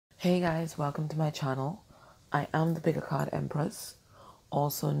Hey guys, welcome to my channel. I am the bigger card Empress,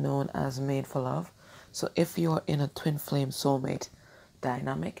 also known as Made for Love. So if you're in a twin flame soulmate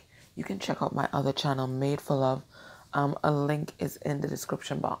dynamic, you can check out my other channel, Made for Love. A link is in the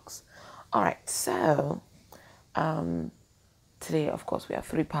description box. Alright, so today of course we have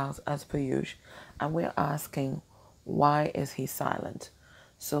 3 piles as per usual, and we're asking, why is he silent?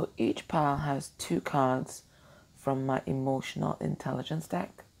 So each pile has 2 cards from my emotional intelligence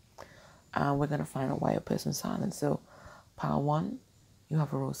deck. And we're going to find out why a person's silent. So, pile 1, you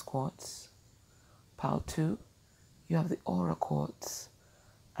have a rose quartz. Pile 2, you have the aura quartz.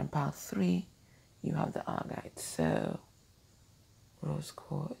 And pile 3, you have the agate. So, rose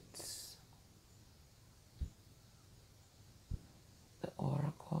quartz, the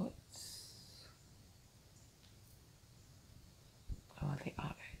aura quartz, or the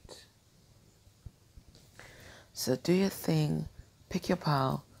agate. So, do your thing, pick your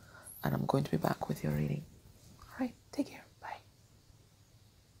pile, and I'm going to be back with your reading. Alright, take care. Bye.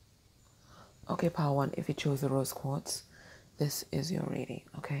 Okay, pile 1, if you chose the rose quartz, this is your reading,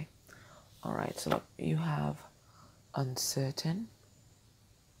 okay? Alright, so look, you have uncertain,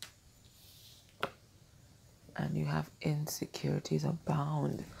 and you have insecurities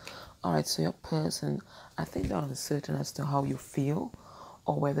abound. Alright, so your person, I think they're uncertain as to how you feel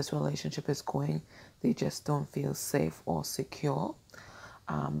or where this relationship is going. They just don't feel safe or secure.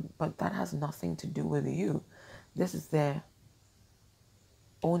 But that has nothing to do with you. This is their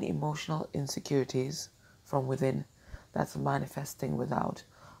own emotional insecurities from within that's manifesting without.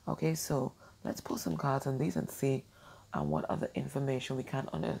 Okay, so let's pull some cards on these and see what other information we can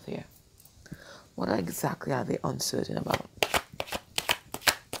unearth here. What exactly are they uncertain about?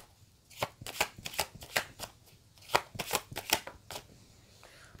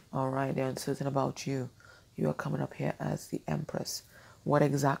 Alright, they're uncertain about you. You are coming up here as the Empress. What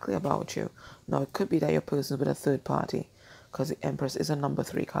exactly about you? Now, it could be that your person is with a third party, because the Empress is a number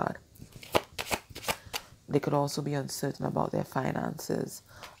 3 card. They could also be uncertain about their finances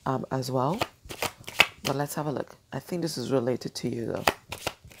as well. But let's have a look. I think this is related to you, though.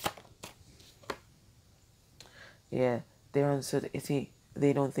 Yeah, they're uncertain. You see,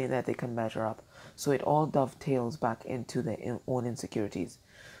 they don't think that they can measure up. So it all dovetails back into their own insecurities.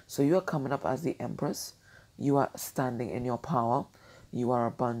 So you are coming up as the Empress. You are standing in your power. You are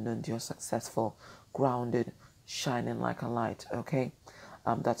abundant, you're successful, grounded, shining like a light, okay?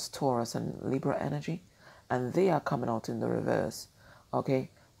 That's Taurus and Libra energy. And they are coming out in the reverse, okay?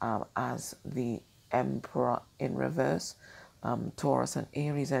 As the Emperor in reverse, Taurus and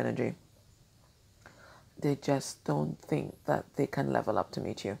Aries energy. They just don't think that they can level up to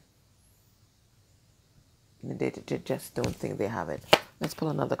meet you. They just don't think they have it. Let's pull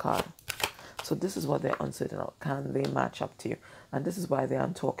another card. So this is what they're uncertain of. Can they match up to you? And this is why they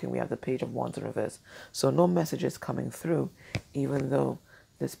aren't talking. We have the Page of Wands in reverse. So no messages coming through, even though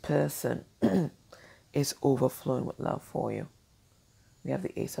this person is overflowing with love for you. We have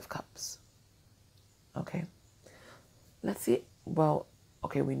the Ace of Cups. Okay. Let's see. Well,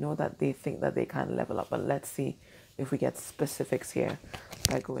 okay, we know that they think that they can level up. But let's see if we get specifics here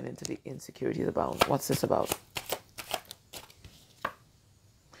by going into the insecurities about. What's this about?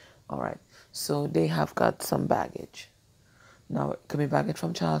 All right. So they have got some baggage. Now, it could be baggage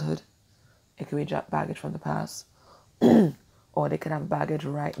from childhood. It could be baggage from the past. Or they could have baggage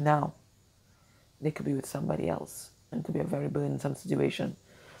right now. They could be with somebody else. And it could be a very burdensome situation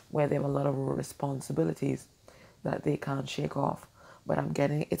where they have a lot of responsibilities that they can't shake off. But I'm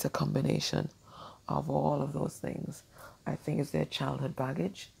getting it's a combination of all of those things. I think it's their childhood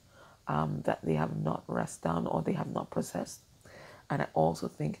baggage that they have not rested on or they have not processed. And I also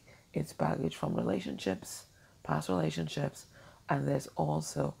think it's baggage from relationships, past relationships, and there's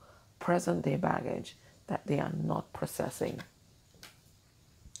also present day baggage that they are not processing.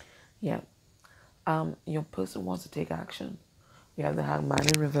 Yeah. Your person wants to take action. We have the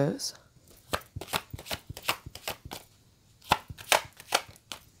Hangman in reverse.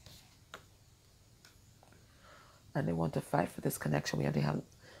 And they want to fight for this connection. We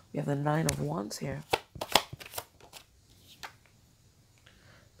have the 9 of Wands here.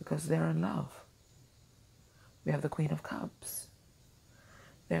 Because they're in love. We have the Queen of Cups.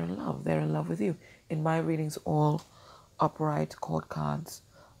 They're in love. They're in love with you. In my readings, all upright court cards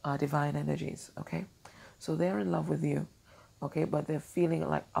are divine energies, okay? So they're in love with you, okay? But they're feeling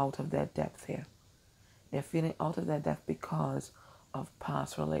like out of their depth here. They're feeling out of their depth because of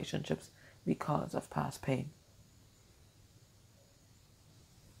past relationships, because of past pain.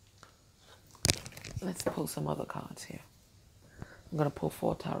 Let's pull some other cards here. I'm going to pull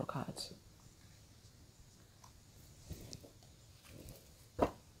 4 tarot cards.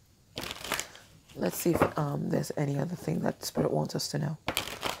 Let's see if there's any other thing that Spirit wants us to know.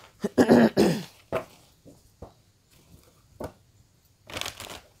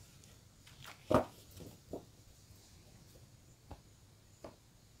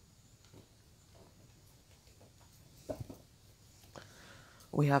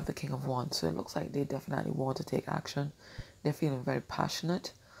 We have the King of Wands, so it looks like they definitely want to take action. They're feeling very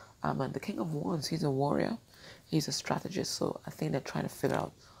passionate. And the King of Wands, he's a warrior. He's a strategist, so I think they're trying to figure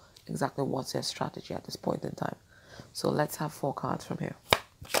out exactly what's their strategy at this point in time. So let's have 4 cards from here.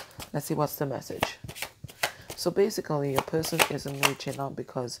 Let's see what's the message. So basically, your person isn't reaching out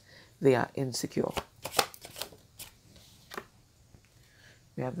because they are insecure.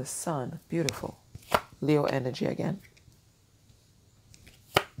 We have the Sun, beautiful. Leo energy again.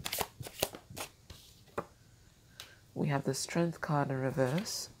 We have the Strength card in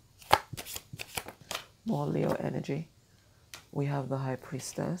reverse. More Leo energy. We have the High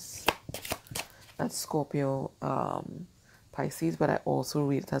Priestess. That's Scorpio, Pisces, but I also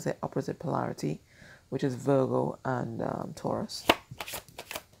read it as the opposite polarity, which is Virgo and Taurus.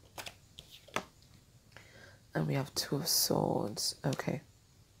 And we have 2 of Swords. Okay.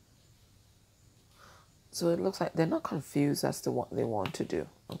 So it looks like they're not confused as to what they want to do.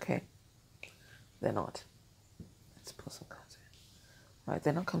 Okay. They're not. Let's pull some cards here. Right,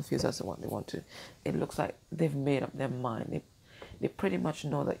 they're not confused as to what they want to. It looks like they've made up their mind. They pretty much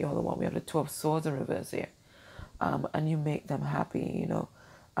know that you're the one. We have the 2 of Swords in reverse here. And you make them happy, you know.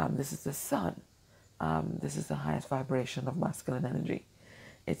 This is the Sun. This is the highest vibration of masculine energy.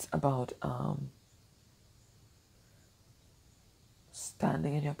 It's about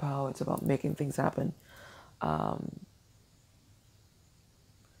standing in your power. It's about making things happen.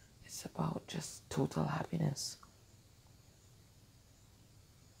 It's about just total happiness.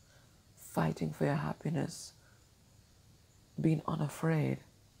 Fighting for your happiness. Being unafraid.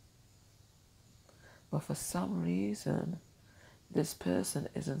 But for some reason, this person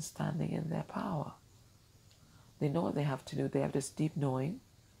isn't standing in their power. They know what they have to do. They have this deep knowing.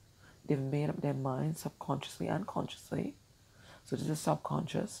 They've made up their mind subconsciously and consciously. So this is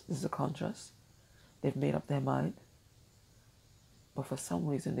subconscious. This is a conscious. They've made up their mind. But for some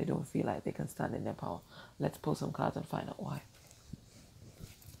reason, they don't feel like they can stand in their power. Let's pull some cards and find out why.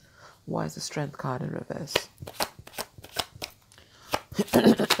 Why is the Strength card in reverse?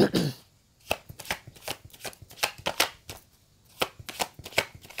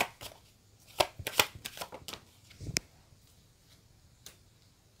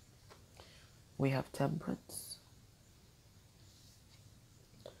 We have Temperance.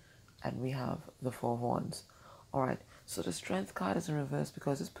 And we have the 4 of Wands. Alright, so the Strength card is in reverse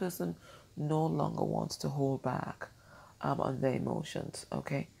because this person no longer wants to hold back on their emotions,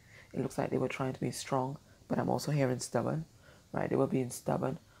 okay? It looks like they were trying to be strong, but I'm also hearing stubborn, right? They were being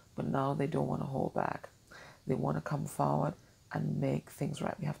stubborn, but now they don't want to hold back. They want to come forward and make things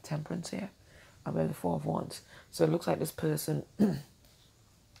right. We have Temperance here, and we have the 4 of Wands. So it looks like this person,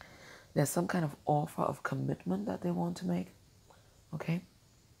 there's some kind of offer of commitment that they want to make, okay?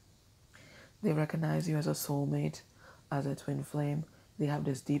 They recognize you as a soulmate, as a twin flame. They have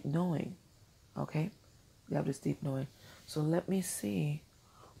this deep knowing, okay? They have this deep knowing. So let me see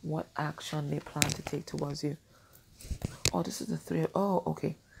what action they plan to take towards you. Oh, this is the 3 of... Oh,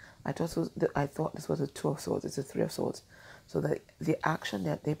 okay. I thought this was a 2 of Swords. It's a 3 of Swords. So the action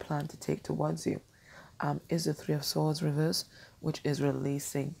that they plan to take towards you is the 3 of Swords reverse, which is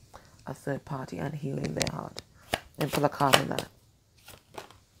releasing a third party and healing their heart. And pull a card in that.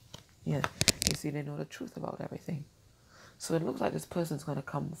 Yeah, you see, they know the truth about everything. So it looks like this person's going to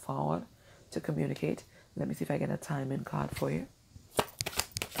come forward to communicate. Let me see if I get a timing card for you.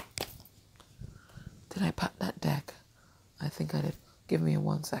 Did I pack that deck? I think I did. Give me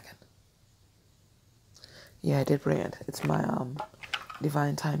 1 second. Yeah, I did bring it. It's my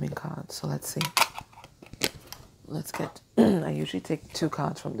divine timing card. So let's see. Let's get... I usually take 2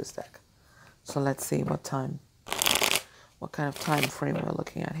 cards from this deck. So let's see what kind of time frame we're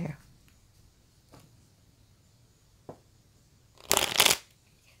looking at here.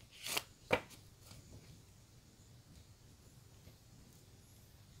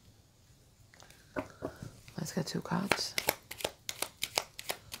 Let's get 2 cards.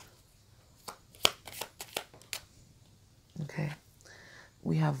 Okay.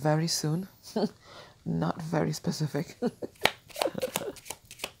 We have very soon. Not very specific.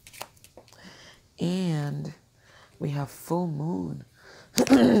 And we have full moon.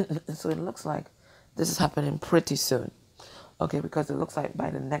 So it looks like this is happening pretty soon. Okay, because it looks like by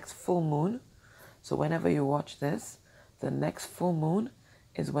the next full moon. So whenever you watch this, the next full moon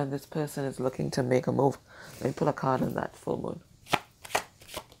is when this person is looking to make a move. Let me pull a card on that full moon.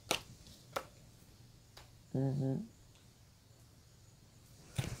 We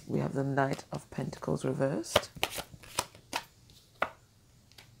have the Knight of Pentacles reversed.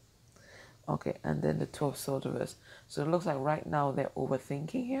 Okay, and then the Two of Swords reversed. So it looks like right now they're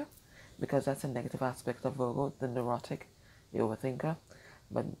overthinking here, because that's a negative aspect of Virgo, the neurotic, the overthinker.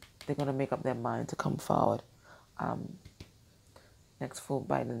 But they're going to make up their mind to come forward by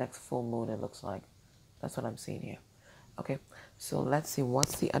the next full moon, it looks like. That's what I'm seeing here. Okay, so let's see,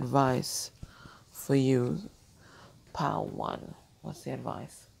 what's the advice for you, Pile 1? What's the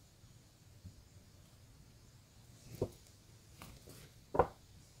advice?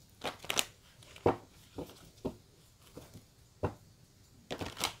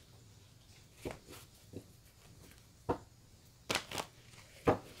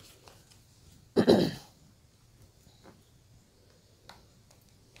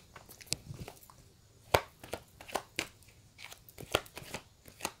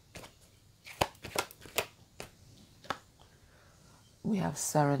 We have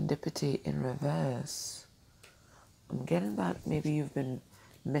serendipity in reverse. I'm getting that maybe you've been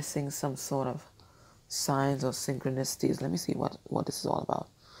missing some sort of signs or synchronicities. Let me see what this is all about.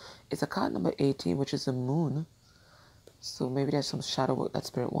 It's a card number 18, which is the moon. So maybe there's some shadow work that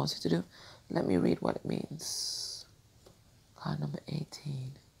Spirit wants you to do. Let me read what it means. Card number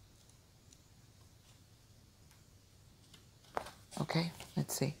 18. Okay,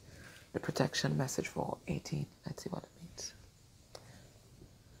 let's see. The protection message for 18. Let's see what it means.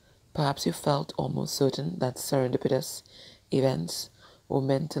 Perhaps you felt almost certain that serendipitous events were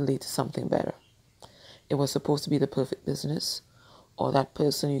meant to lead to something better. It was supposed to be the perfect business, or that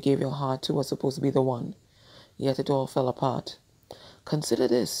person you gave your heart to was supposed to be the one, yet it all fell apart. Consider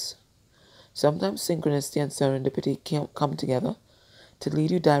this. Sometimes synchronicity and serendipity can come together to lead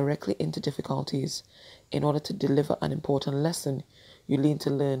you directly into difficulties in order to deliver an important lesson you need to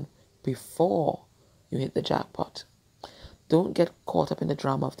learn before you hit the jackpot. Don't get caught up in the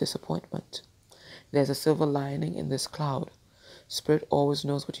drama of disappointment. There's a silver lining in this cloud. Spirit always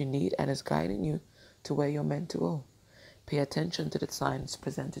knows what you need and is guiding you to where you're meant to go. Pay attention to the signs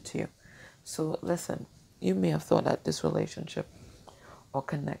presented to you. So listen, you may have thought that this relationship or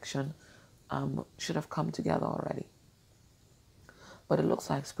connection should have come together already. But it looks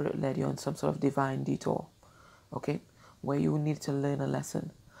like Spirit led you on some sort of divine detour, okay, where you need to learn a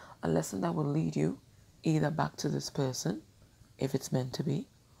lesson that will lead you either back to this person, if it's meant to be,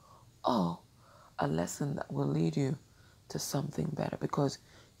 or a lesson that will lead you to something better, because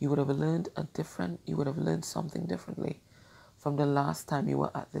you would have learned something differently from the last time you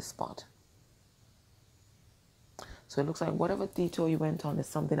were at this spot. So it looks like whatever detour you went on is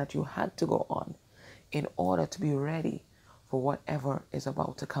something that you had to go on in order to be ready for whatever is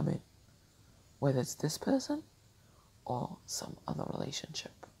about to come in, whether it's this person or some other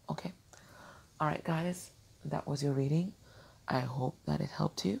relationship. Okay? All right, guys, that was your reading. I hope that it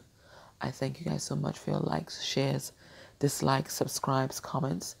helped you. I thank you guys so much for your likes, shares, dislikes, subscribes,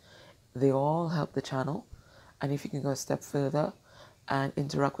 comments. They all help the channel. And if you can go a step further and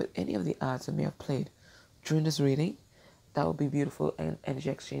interact with any of the ads that may have played during this reading, that would be beautiful and energy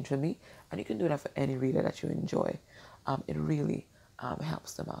exchange for me. And you can do that for any reader that you enjoy. It really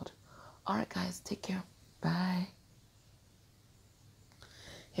helps them out. All right, guys, take care. Bye.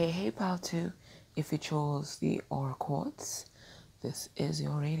 Hey, pal, too. If you chose the Aura Quartz, this is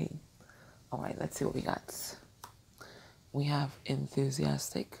your reading. All right, let's see what we got. We have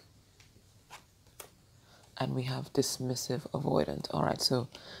enthusiastic, and we have dismissive, avoidant. All right, so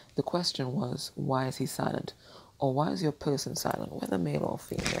the question was, why is he silent? Or why is your person silent, whether male or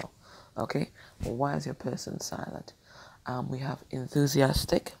female? Okay, why is your person silent? We have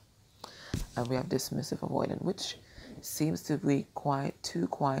enthusiastic, and we have dismissive, avoidant, which seems to be quite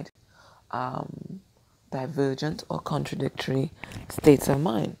divergent or contradictory states of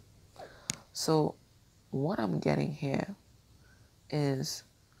mind. So what I'm getting here is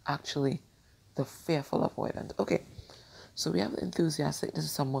actually the fearful avoidant. Okay, so we have enthusiastic. This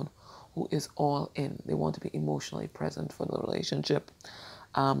is someone who is all in. They want to be emotionally present for the relationship.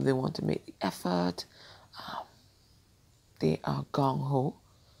 They want to make the effort. They are gung-ho.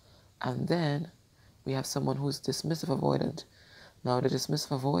 And then we have someone who's dismissive avoidant. Now, the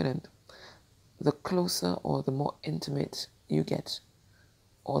dismissive avoidant, the closer or the more intimate you get,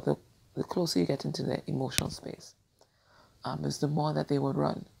 or the closer you get into their emotional space, is the more that they would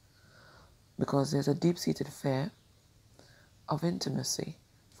run. Because there's a deep-seated fear of intimacy.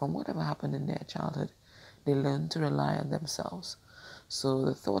 From whatever happened in their childhood, they learn to rely on themselves. So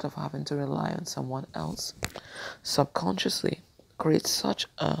the thought of having to rely on someone else subconsciously creates such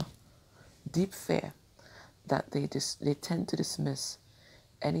a deep fear that they tend to dismiss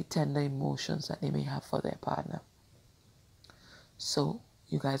any tender emotions that they may have for their partner. So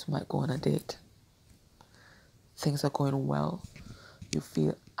you guys might go on a date. Things are going well. You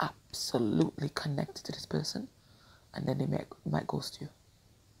feel absolutely connected to this person, and then they might ghost you.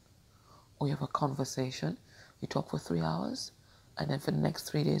 Or you have a conversation, you talk for 3 hours, and then for the next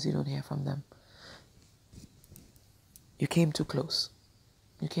 3 days you don't hear from them. You came too close.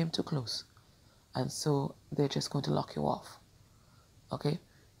 You came too close. And so they're just going to lock you off. Okay?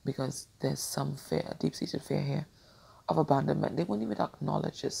 Because there's some fear, deep-seated fear here of abandonment. They won't even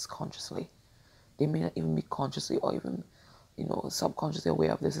acknowledge this consciously. They may not even be consciously or even, subconsciously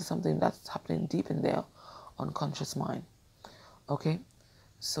aware of this. Is something that's happening deep in their unconscious mind. Okay?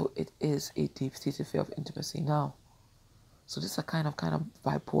 So it is a deep-seated fear of intimacy. Now, so this is kind of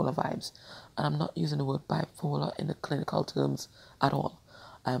bipolar vibes. And I'm not using the word bipolar in the clinical terms at all.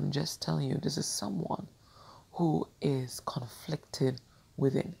 I'm just telling you, this is someone who is conflicted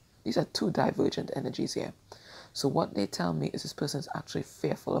within. These are two divergent energies here. So what they tell me is this person is actually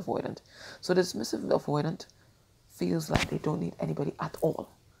fearful avoidant. So the dismissive avoidant feels like they don't need anybody at all.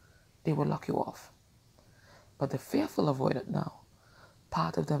 They will lock you off. But the fearful avoidant now,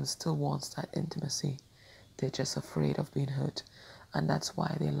 part of them still wants that intimacy. They're just afraid of being hurt. And that's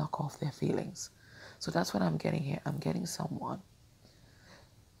why they lock off their feelings. So that's what I'm getting here. I'm getting someone.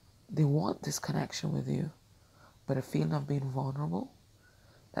 They want this connection with you, but a feeling of being vulnerable,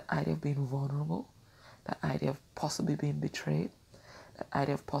 that idea of being vulnerable, that idea of possibly being betrayed, that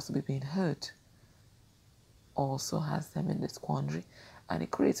idea of possibly being hurt, also has them in this quandary. And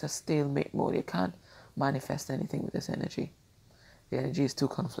it creates a stalemate mode. You can't manifest anything with this energy. The energy is too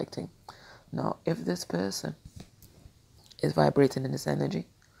conflicting. Now, if this person is vibrating in this energy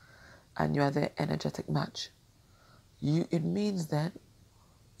and you are their energetic match, it means that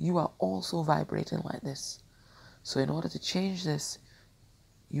you are also vibrating like this. So in order to change this,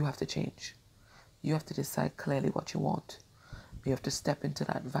 you have to change. You have to decide clearly what you want. You have to step into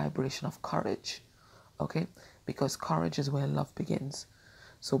that vibration of courage. Okay? Because courage is where love begins.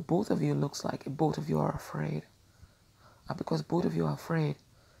 So both of you looks like both of you are afraid. And because both of you are afraid,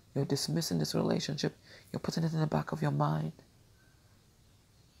 you're dismissing this relationship. You're putting it in the back of your mind.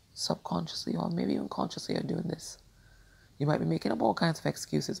 Subconsciously or maybe even consciously you're doing this. You might be making up all kinds of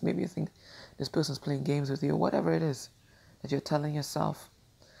excuses. Maybe you think this person's playing games with you or whatever it is that you're telling yourself.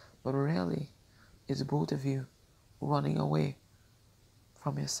 But really, it's both of you running away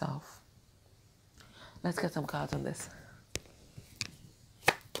from yourself. Let's get some cards on this.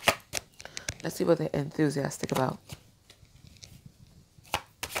 Let's see what they're enthusiastic about.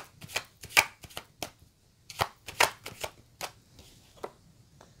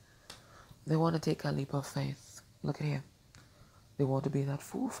 They want to take a leap of faith. Look at here. They want to be that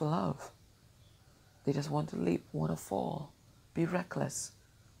fool for love. They just want to leap, want to fall, be reckless,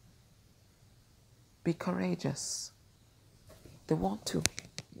 be courageous. They want to.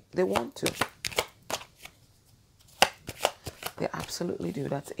 They want to. They absolutely do.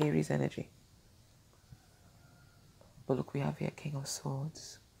 That's Aries energy. But look, we have here King of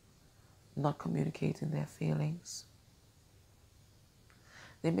Swords. Not communicating their feelings.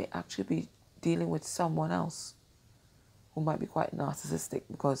 They may actually be dealing with someone else who might be quite narcissistic,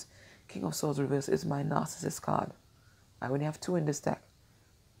 because King of Swords reverse is my narcissist card. I only have two in this deck.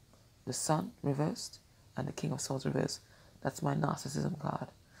 The Sun reversed and the King of Swords reversed. That's my narcissism card.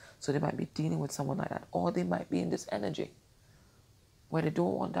 So they might be dealing with someone like that. Or they might be in this energy where they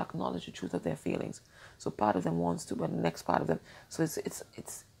don't want to acknowledge the truth of their feelings. So part of them wants to, but the next part of them. So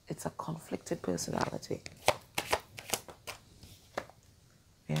it's a conflicted personality.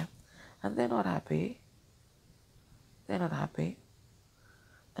 Yeah. And they're not happy. They're not happy.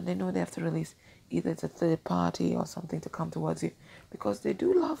 And they know they have to release either it's a third party or something to come towards you, because they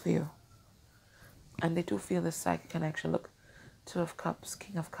do love you. And they do feel this psychic connection. Look, Two of Cups,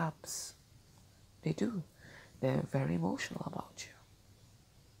 King of Cups. They do. They're very emotional about you.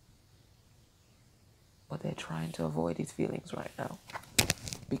 But they're trying to avoid these feelings right now,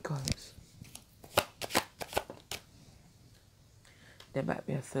 because there might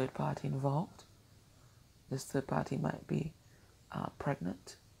be a third party involved. This third party might be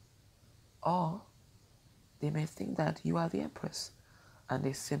pregnant. Or they may think that you are the Empress and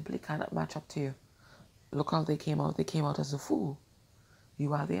they simply cannot match up to you. Look how they came out. They came out as a fool.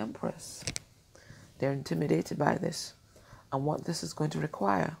 You are the Empress. They're intimidated by this. And what this is going to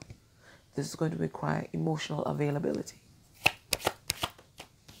require, this is going to require emotional availability.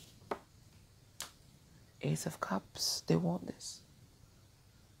 Ace of Cups, they want this.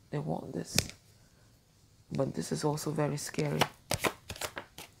 They want this. But this is also very scary.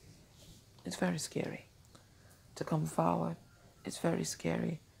 It's very scary to come forward It's very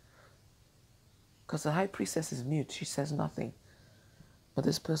scary. Because the High Priestess is mute. She says nothing. But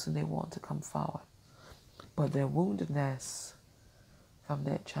this person, they want to come forward. But their woundedness from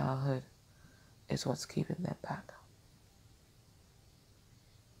their childhood is what's keeping them back.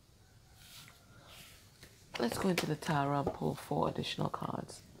 Let's go into the tarot and pull 4 additional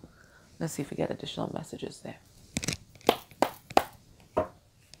cards. Let's see if we get additional messages there.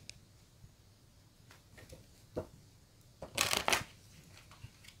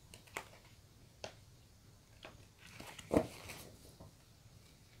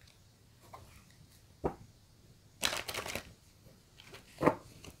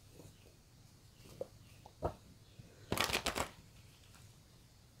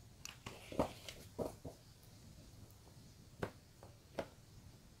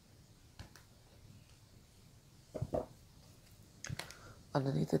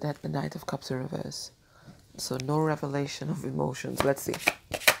 Underneath the deck, the Knight of Cups in reverse. So no revelation of emotions. Let's see.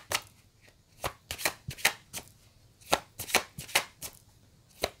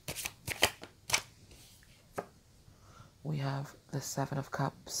 We have the 7 of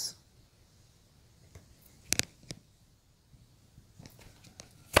Cups.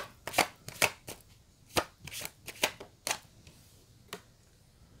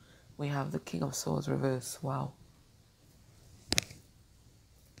 We have the King of Swords reverse. Wow.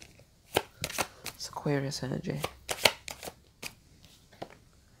 Aquarius energy.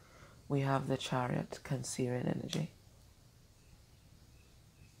 We have the Chariot, Cancerian energy.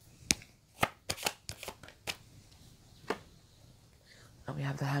 And we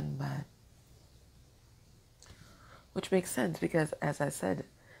have the Hangman. Which makes sense because, as I said,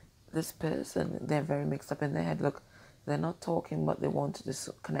 this person, they're very mixed up in their head. Look, they're not talking, but they want this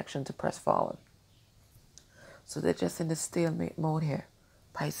connection to press forward. So they're just in the stalemate mode here.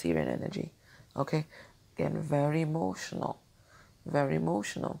 Piscean energy. Okay, again, very emotional, very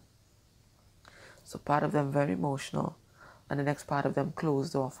emotional. So part of them very emotional, and the next part of them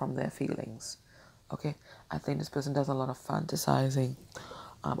closed off from their feelings. Okay, I think this person does a lot of fantasizing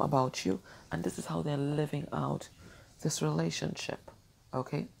about you, and this is how they're living out this relationship.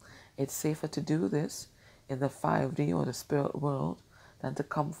 Okay, it's safer to do this in the 5D or the spirit world than to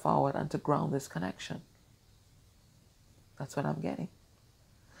come forward and to ground this connection. That's what I'm getting.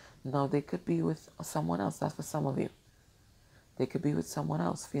 Now, they could be with someone else. That's for some of you. They could be with someone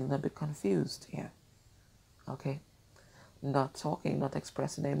else, feeling a bit confused here. Okay? Not talking, not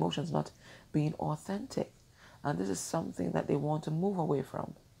expressing their emotions, not being authentic. And this is something that they want to move away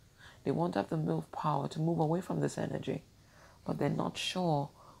from. They want to have the willpower to move away from this energy. But they're not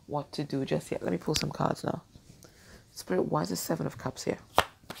sure what to do just yet. Let me pull some cards now. Spirit, why is the 7 of Cups here?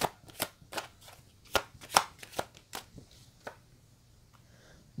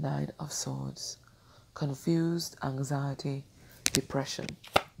 Knight of Swords, confused, anxiety, depression.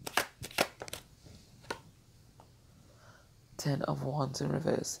 10 of Wands in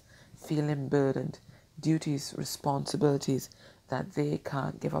reverse, feeling burdened, duties, responsibilities that they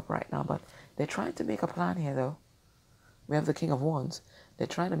can't give up right now. But they're trying to make a plan here though. We have the King of Wands. They're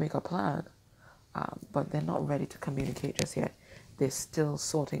trying to make a plan, but they're not ready to communicate just yet. They're still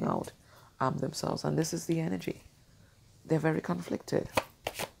sorting out themselves. And this is the energy. They're very conflicted.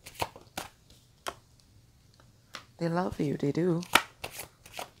 They love you, they do.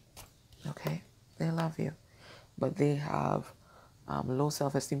 Okay, they love you. But they have low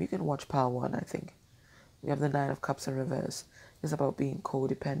self-esteem. You can watch Power 1, I think. We have the 9 of Cups in reverse. It's about being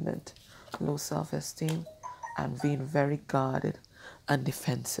codependent, low self-esteem, and being very guarded and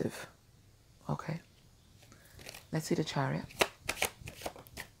defensive. Okay, let's see the Chariot.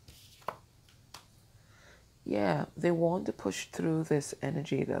 Yeah, they want to push through this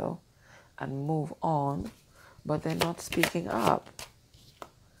energy though and move on. But they're not speaking up.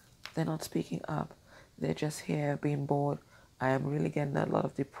 They're not speaking up. They're just here being bored. I am really getting a lot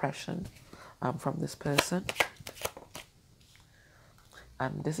of depression from this person.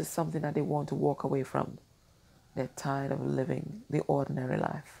 And this is something that they want to walk away from. They're tired of living the ordinary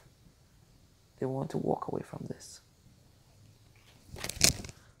life. They want to walk away from this.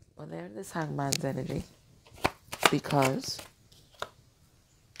 But they're in this Hangman's energy because,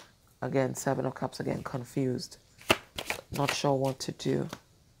 again, 7 of Cups, again, confused, not sure what to do.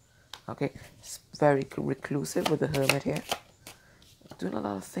 Okay, it's very reclusive with the Hermit here. Doing a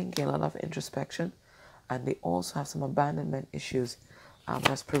lot of thinking, a lot of introspection. And they also have some abandonment issues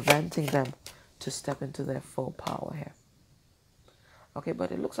that's preventing them to step into their full power here. Okay,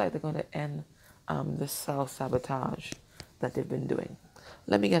 but it looks like they're going to end the self-sabotage that they've been doing.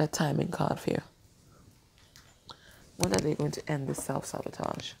 Let me get a timing card for you. When are they going to end the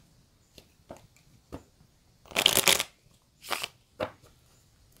self-sabotage?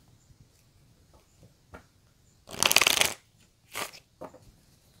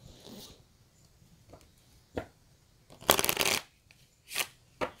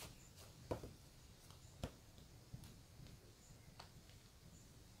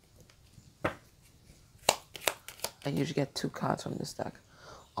 I usually get 2 cards from this deck.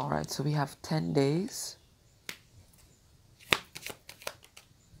 Alright, so we have 10 days.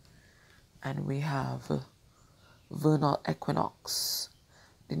 And we have vernal equinox,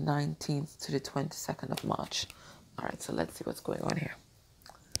 the 19th to the 22nd of March. Alright, so let's see what's going on here.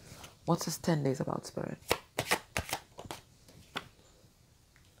 What's this 10 days about, Spirit?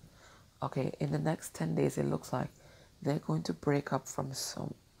 Okay, in the next 10 days, it looks like they're going to break up from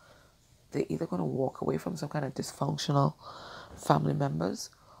they're either going to walk away from some kind of dysfunctional family members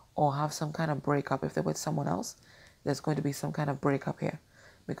or have some kind of breakup. If they're with someone else, there's going to be some kind of breakup here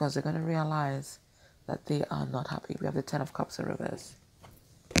because they're going to realize that they are not happy. We have the 10 of Cups in reverse.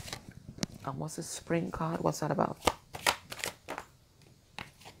 And what's the Spring card? What's that about?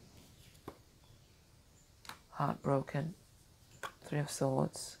 Heartbroken. 3 of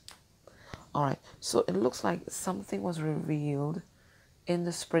Swords. Alright, so it looks like something was revealed in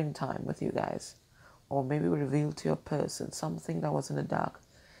the springtime with you guys. Or maybe revealed to your person. Something that was in the dark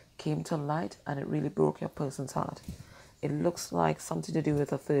came to light and it really broke your person's heart. It looks like something to do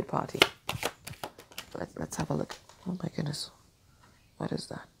with a third party. Let's have a look. Oh my goodness. What is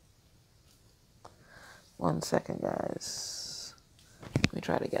that? 1 second, guys. Let me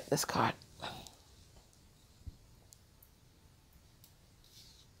try to get this card.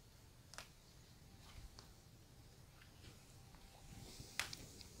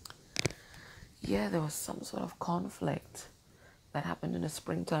 Yeah, there was some sort of conflict that happened in the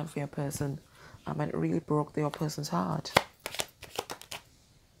springtime for your person. And it really broke your person's heart.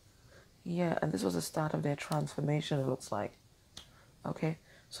 Yeah, and this was the start of their transformation, it looks like. Okay,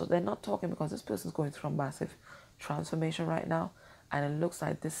 so they're not talking because this person's going through a massive transformation right now. And it looks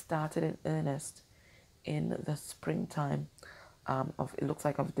like this started in earnest in the springtime it looks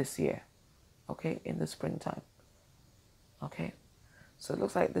like of this year. Okay, in the springtime. Okay. So it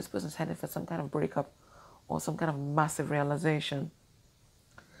looks like this person's headed for some kind of breakup or some kind of massive realization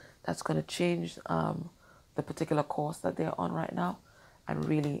that's going to change the particular course that they're on right now and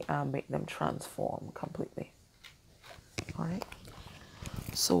really make them transform completely. All right.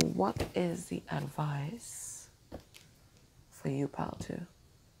 So what is the advice for you, pal, too?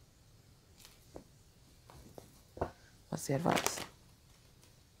 What's the advice?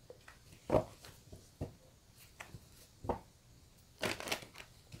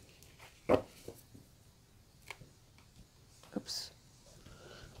 Oops.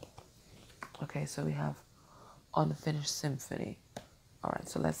 Okay, so we have Unfinished Symphony. All right,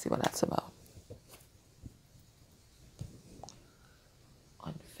 so let's see what that's about.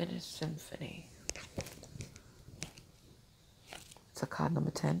 Unfinished Symphony. It's a card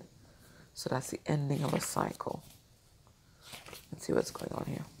number 10. So that's the ending of a cycle. Let's see what's going on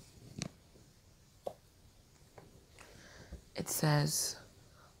here. It says,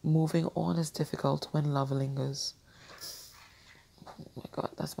 moving on is difficult when love lingers. Oh my God,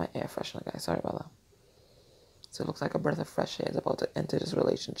 that's my air freshener, guys. Sorry about that. So it looks like a breath of fresh air is about to enter this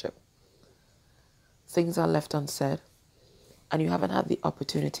relationship. Things are left unsaid, and you haven't had the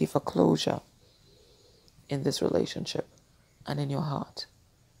opportunity for closure in this relationship and in your heart.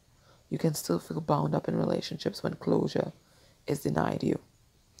 You can still feel bound up in relationships when closure is denied you.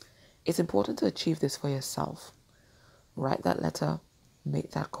 It's important to achieve this for yourself. Write that letter,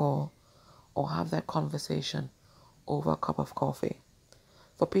 make that call, or have that conversation over a cup of coffee.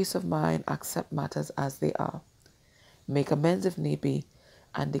 For peace of mind, accept matters as they are. Make amends if need be,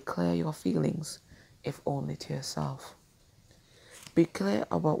 and declare your feelings, if only to yourself. Be clear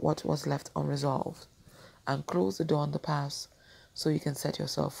about what was left unresolved, and close the door on the past so you can set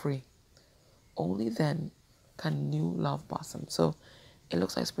yourself free. Only then can new love blossom. So it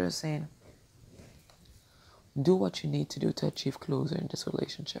looks like Spirit is saying, do what you need to do to achieve closure in this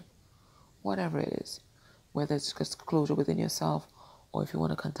relationship. Whatever it is. Whether it's just closure within yourself, or if you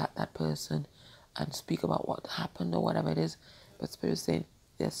want to contact that person and speak about what happened or whatever it is. But Spirit is saying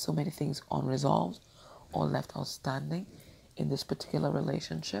there's so many things unresolved or left outstanding in this particular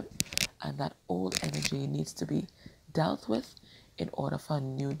relationship. And that old energy needs to be dealt with in order for a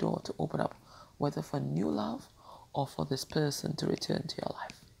new door to open up. Whether for new love or for this person to return to your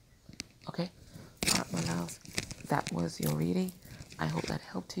life. Okay? Alright, my loves. That was your reading. I hope that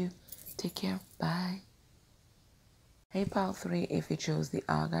helped you. Take care. Bye. Hey, pal 3, if you chose the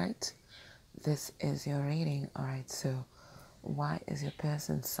Argite, this is your reading. Alright, so why is your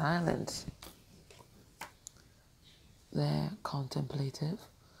person silent? They're contemplative.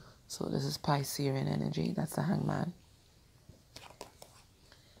 So this is Piscean energy. That's the Hangman.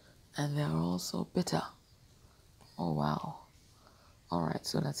 And they're also bitter. Oh, wow. Alright,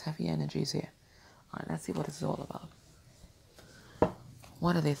 so that's heavy energies here. Alright, let's see what this is all about.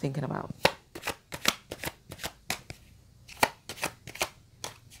 What are they thinking about?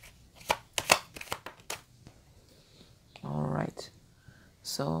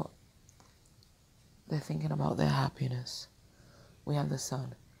 Yes. We have the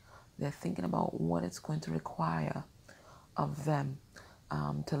Sun. They're thinking about what it's going to require of them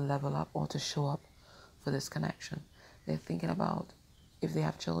to level up or to show up for this connection. They're thinking about if they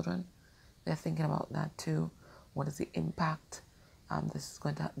have children. They're thinking about that too. What is the impact this is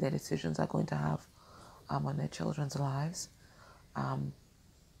going to their decisions are going to have on their children's lives.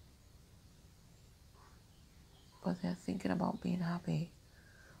 But they're thinking about being happy.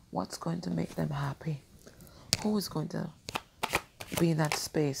 What's going to make them happy? Who is going to be in that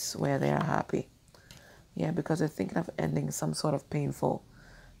space where they are happy? Yeah, because they're thinking of ending some sort of painful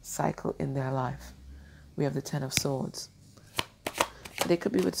cycle in their life. We have the Ten of Swords. They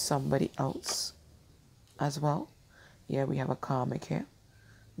could be with somebody else as well. Yeah, we have a karmic here.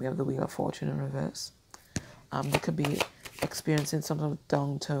 We have the Wheel of Fortune in reverse. They could be experiencing some sort of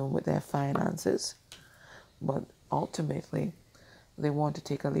downturn with their finances. But ultimately, they want to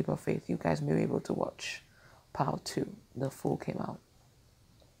take a leap of faith. You guys may be able to watch Power 2. The Fool came out.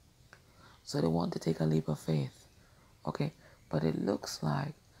 So they want to take a leap of faith. Okay? But it looks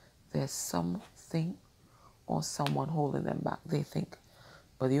like there's something or someone holding them back, they think.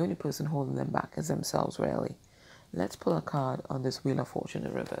 But the only person holding them back is themselves, really. Let's pull a card on this Wheel of Fortune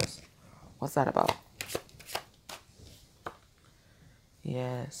in reverse. What's that about?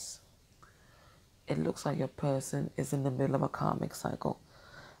 Yes. It looks like your person is in the middle of a karmic cycle.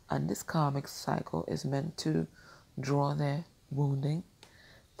 And this karmic cycle is meant to draw their wounding,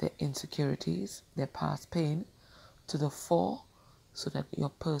 their insecurities, their past pain to the fore so that your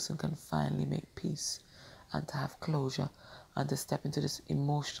person can finally make peace and to have closure and to step into this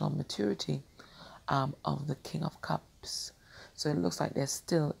emotional maturity of the King of Cups. So it looks like they're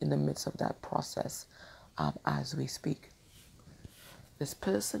still in the midst of that process as we speak. This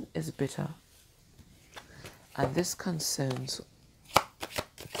person is bitter, and this concerns.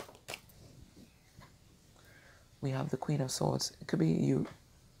 We have the Queen of Swords. It could be you.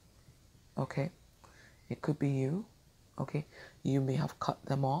 Okay? It could be you. Okay? You may have cut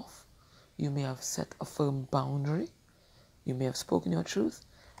them off. You may have set a firm boundary. You may have spoken your truth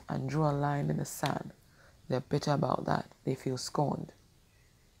and drew a line in the sand. They're bitter about that. They feel scorned.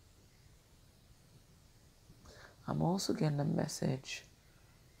 I'm also getting a message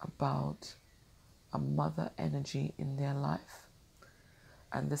about a mother energy in their life.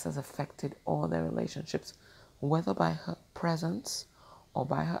 And this has affected all their relationships, whether by her presence or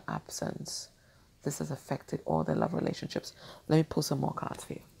by her absence. This has affected all their love relationships. Let me pull some more cards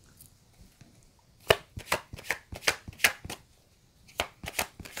for you.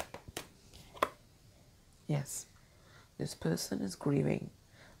 Yes, this person is grieving,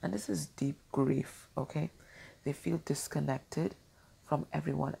 and this is deep grief, okay? They feel disconnected from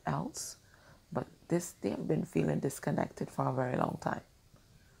everyone else, but they have been feeling disconnected for a very long time,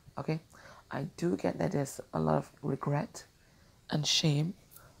 okay? I do get that there's a lot of regret and shame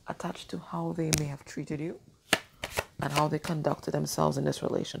attached to how they may have treated you and how they conducted themselves in this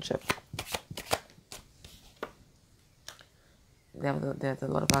relationship. There's a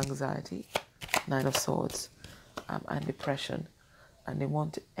lot of anxiety, Nine of Swords, and depression, and they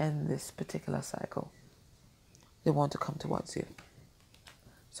want to end this particular cycle. They want to come towards you.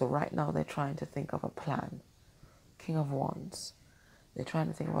 So right now they're trying to think of a plan. King of Wands. They're trying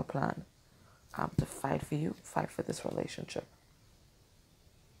to think of a plan to fight for you, fight for this relationship.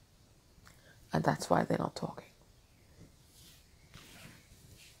 And that's why they're not talking.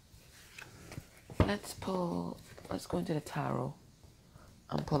 Let's go into the tarot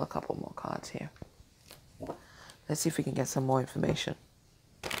and pull a couple more cards here. Let's see if we can get some more information.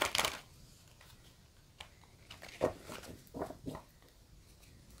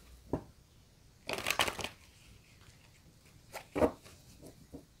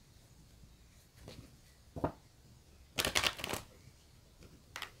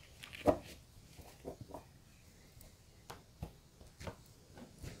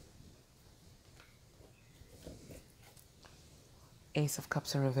 Ace of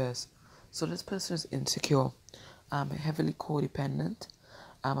Cups in reverse. So this person is insecure, heavily codependent,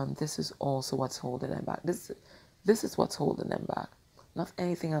 and this is also what's holding them back. This is what's holding them back. Not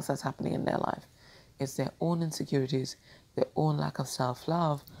anything else that's happening in their life. It's their own insecurities, their own lack of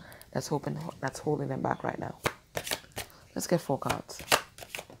self-love that's holding them back right now. Let's get 4 cards.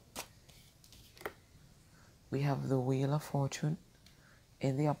 We have the Wheel of Fortune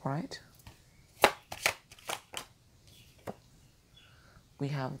in the upright. We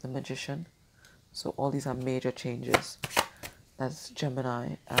have the Magician. So all these are major changes. That's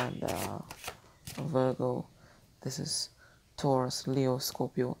Gemini and Virgo. This is Taurus, Leo,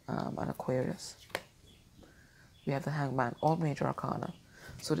 Scorpio, and Aquarius. We have the Hangman, all major arcana.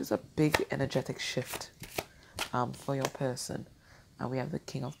 So there's a big energetic shift for your person. And we have the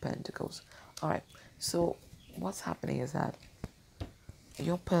King of Pentacles. All right, so what's happening is that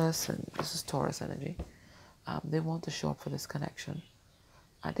your person, this is Taurus energy, they want to show up for this connection.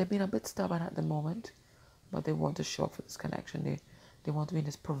 They've been a bit stubborn at the moment, but they want to show up for this connection. They want to be in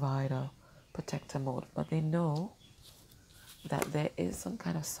this provider, protector mode, but they know that there is some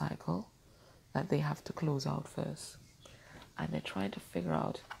kind of cycle that they have to close out first. And they're trying to figure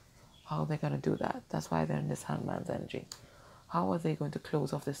out how they're going to do that. That's why they're in this Hangman's energy. How are they going to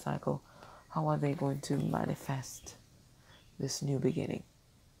close off this cycle? How are they going to manifest this new beginning?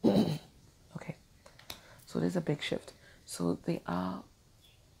 Okay. So there's a big shift. So this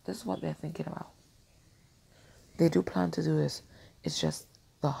is what they're thinking about. They do plan to do this. It's just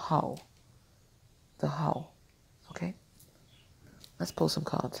the how. The how. Okay? Let's pull some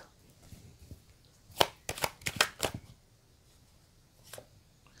cards.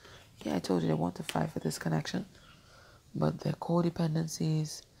 Yeah, I told you they want to fight for this connection. But their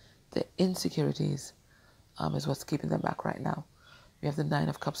codependencies, their insecurities is what's keeping them back right now. We have the Nine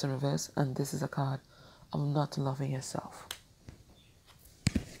of Cups in reverse, and this is a card of not loving yourself.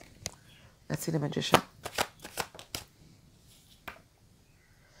 Let's see the Magician.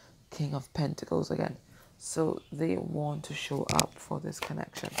 King of Pentacles again. So they want to show up for this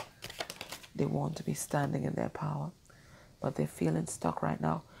connection. They want to be standing in their power, but they're feeling stuck right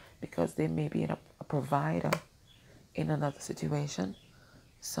now because they may be in a provider in another situation.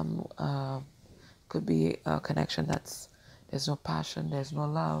 Some could be a connection there's no passion, there's no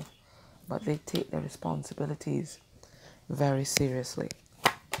love, but they take their responsibilities very seriously.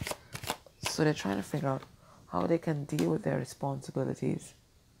 So they're trying to figure out how they can deal with their responsibilities,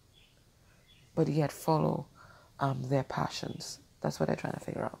 but yet follow their passions. That's what they're trying to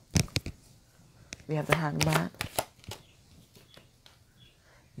figure out. We have the Hangman.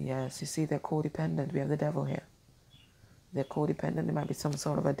 Yes, you see, they're codependent. We have the Devil here. They're codependent. There might be some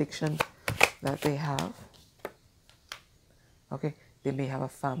sort of addiction that they have. Okay, they may have a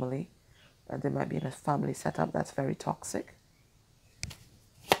family. They might be in a family setup that's very toxic.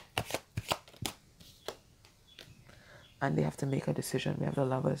 And they have to make a decision. We have the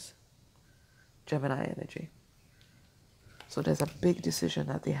Lovers. Gemini energy. So there's a big decision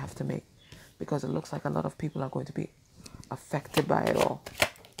that they have to make, because it looks like a lot of people are going to be affected by it all.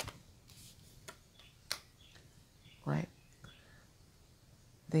 Right?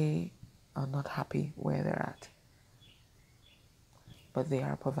 They are not happy where they're at, but they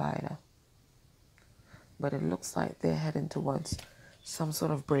are a provider. But it looks like they're heading towards some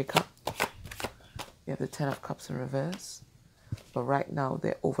sort of breakup. We have the Ten of Cups in reverse, but right now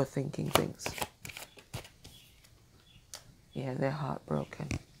they're overthinking things. Yeah, they're heartbroken.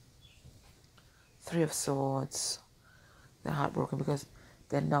 Three of Swords. They're heartbroken because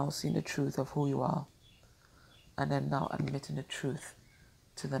they're now seeing the truth of who you are, and they're now admitting the truth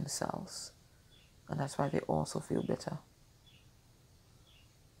to themselves. And that's why they also feel bitter,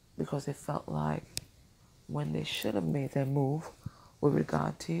 because they felt like when they should have made their move with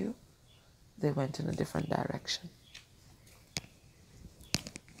regard to you, they went in a different direction.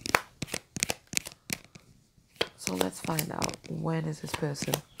 So let's find out, when is this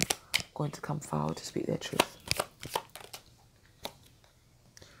person going to come forward to speak their truth?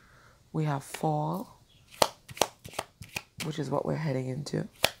 We have fall, which is what we're heading into.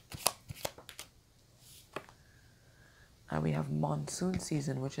 And we have monsoon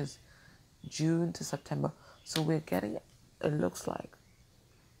season, which is June to September. So we're getting, it looks like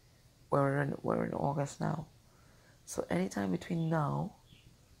we're in August now. So anytime between now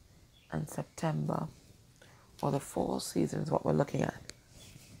and September, or the fall season, is what we're looking at.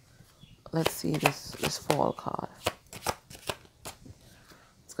 Let's see this fall card.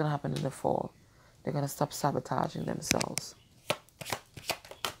 What's going to happen in the fall? They're going to stop sabotaging themselves.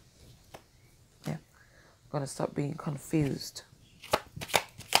 Yeah. Going to stop being confused.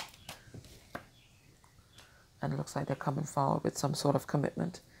 And it looks like they're coming forward with some sort of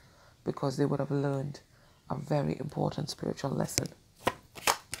commitment, because they would have learned a very important spiritual lesson.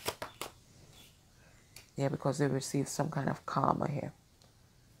 Yeah, because they received some kind of karma here.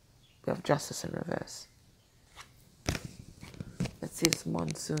 We have Justice in reverse. Let's see this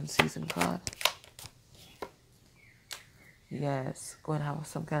monsoon season card. Yes, going to have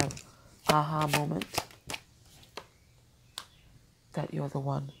some kind of aha moment that you're the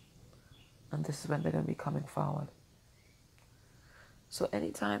one. And this is when they're going to be coming forward. So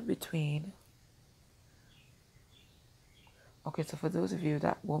anytime between... Okay, so for those of you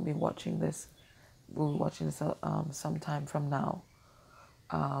that won't be watching this, we'll be watching this sometime from now.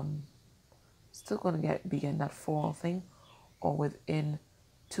 Still going to begin that fall thing, or within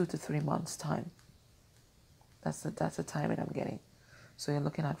 2 to 3 months time. That's the timing I'm getting. So you're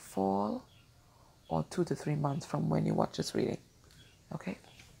looking at fall or 2 to 3 months from when you watch this reading. Okay?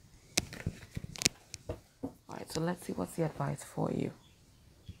 Alright, so let's see what's the advice for you.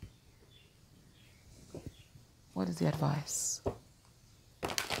 What is the advice?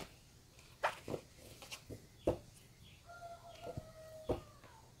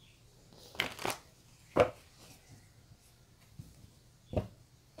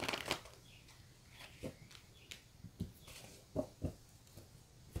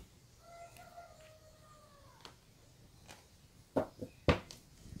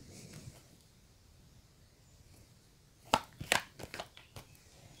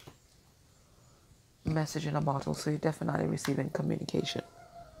 Message in a bottle, so you're definitely receiving communication.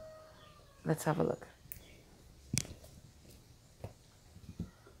 Let's have a look.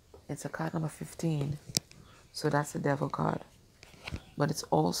 It's a card number 15, so that's the devil card. But it's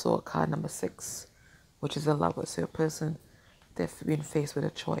also a card number 6, which is a lover. So your person, they've been faced with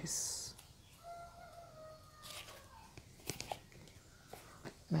a choice.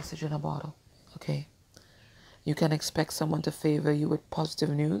 Message in a bottle. Okay. You can expect someone to favor you with positive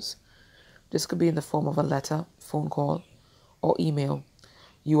news. This could be in the form of a letter, phone call, or email.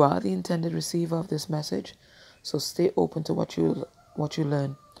 You are the intended receiver of this message, so stay open to what you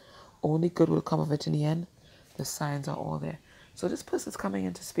learn. Only good will come of it in the end. The signs are all there. So this person's coming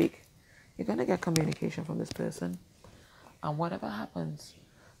in to speak. You're going to get communication from this person. And whatever happens,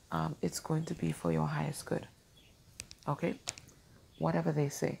 it's going to be for your highest good. Okay? Whatever they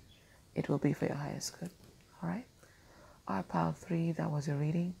say, it will be for your highest good. All right? All right, pile 3, that was your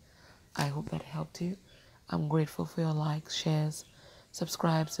reading. I hope that helped you. I'm grateful for your likes, shares,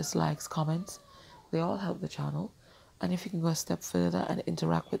 subscribes, dislikes, comments. They all help the channel. And if you can go a step further and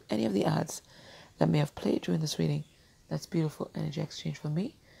interact with any of the ads that may have played during this reading, that's beautiful energy exchange for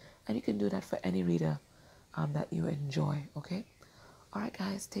me. And you can do that for any reader that you enjoy, okay? All right,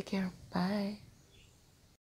 guys, take care. Bye.